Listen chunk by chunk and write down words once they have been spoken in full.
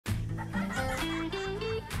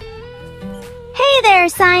Hey there,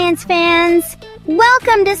 science fans!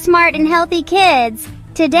 Welcome to Smart and Healthy Kids!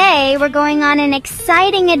 Today, we're going on an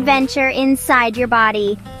exciting adventure inside your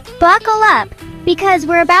body. Buckle up, because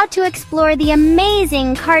we're about to explore the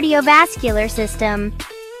amazing cardiovascular system.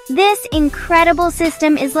 This incredible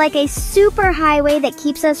system is like a superhighway that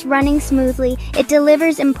keeps us running smoothly. It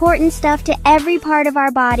delivers important stuff to every part of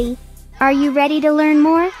our body. Are you ready to learn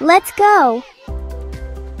more? Let's go!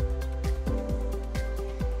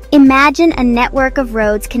 Imagine a network of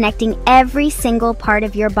roads connecting every single part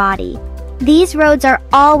of your body. These roads are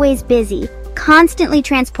always busy, constantly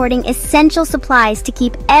transporting essential supplies to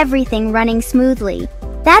keep everything running smoothly.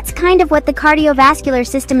 That's kind of what the cardiovascular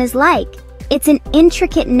system is like. It's an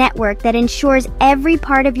intricate network that ensures every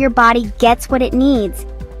part of your body gets what it needs.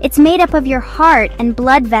 It's made up of your heart and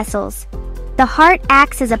blood vessels. The heart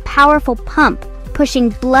acts as a powerful pump, pushing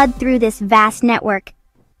blood through this vast network.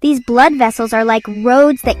 These blood vessels are like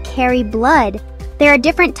roads that carry blood. There are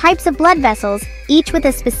different types of blood vessels, each with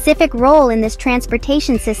a specific role in this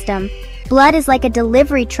transportation system. Blood is like a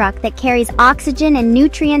delivery truck that carries oxygen and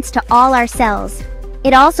nutrients to all our cells.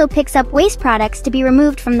 It also picks up waste products to be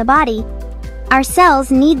removed from the body. Our cells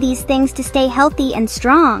need these things to stay healthy and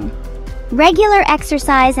strong. Regular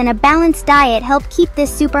exercise and a balanced diet help keep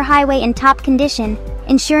this superhighway in top condition,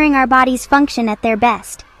 ensuring our bodies function at their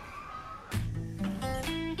best.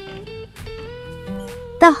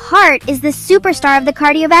 The heart is the superstar of the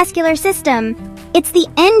cardiovascular system. It's the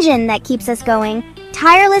engine that keeps us going,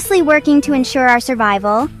 tirelessly working to ensure our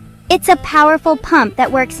survival. It's a powerful pump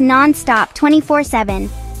that works non-stop 24/7.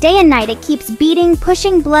 Day and night it keeps beating,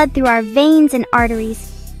 pushing blood through our veins and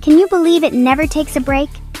arteries. Can you believe it never takes a break?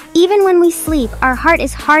 Even when we sleep, our heart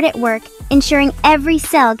is hard at work, ensuring every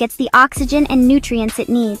cell gets the oxygen and nutrients it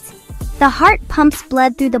needs. The heart pumps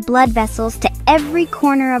blood through the blood vessels to every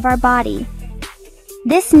corner of our body.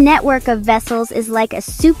 This network of vessels is like a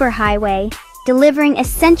superhighway, delivering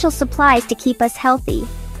essential supplies to keep us healthy.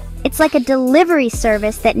 It's like a delivery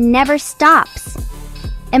service that never stops.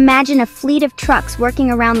 Imagine a fleet of trucks working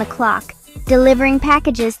around the clock, delivering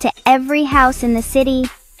packages to every house in the city.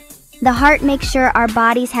 The heart makes sure our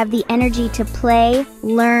bodies have the energy to play,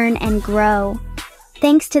 learn, and grow.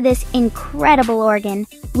 Thanks to this incredible organ,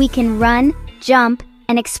 we can run, jump,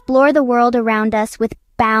 and explore the world around us with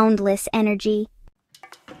boundless energy.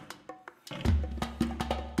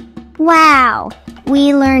 Wow!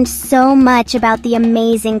 We learned so much about the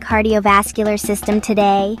amazing cardiovascular system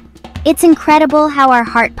today. It's incredible how our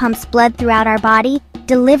heart pumps blood throughout our body,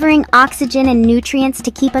 delivering oxygen and nutrients to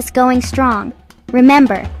keep us going strong.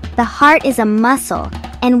 Remember, the heart is a muscle,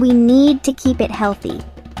 and we need to keep it healthy.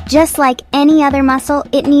 Just like any other muscle,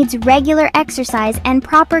 it needs regular exercise and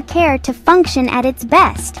proper care to function at its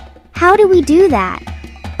best. How do we do that?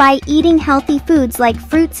 By eating healthy foods like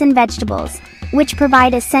fruits and vegetables, which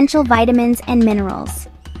provide essential vitamins and minerals.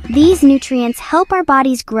 These nutrients help our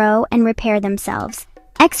bodies grow and repair themselves.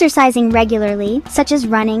 Exercising regularly, such as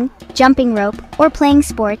running, jumping rope, or playing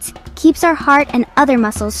sports, keeps our heart and other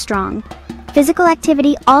muscles strong. Physical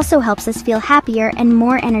activity also helps us feel happier and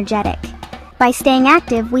more energetic. By staying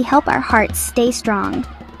active, we help our hearts stay strong.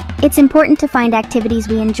 It's important to find activities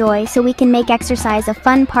we enjoy so we can make exercise a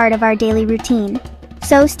fun part of our daily routine.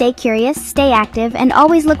 So stay curious, stay active, and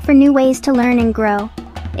always look for new ways to learn and grow.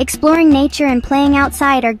 Exploring nature and playing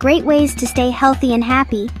outside are great ways to stay healthy and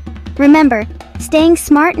happy. Remember, staying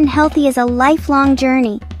smart and healthy is a lifelong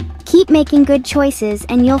journey. Keep making good choices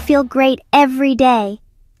and you'll feel great every day.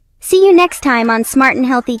 See you next time on Smart and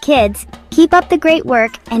Healthy Kids. Keep up the great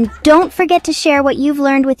work and don't forget to share what you've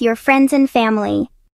learned with your friends and family.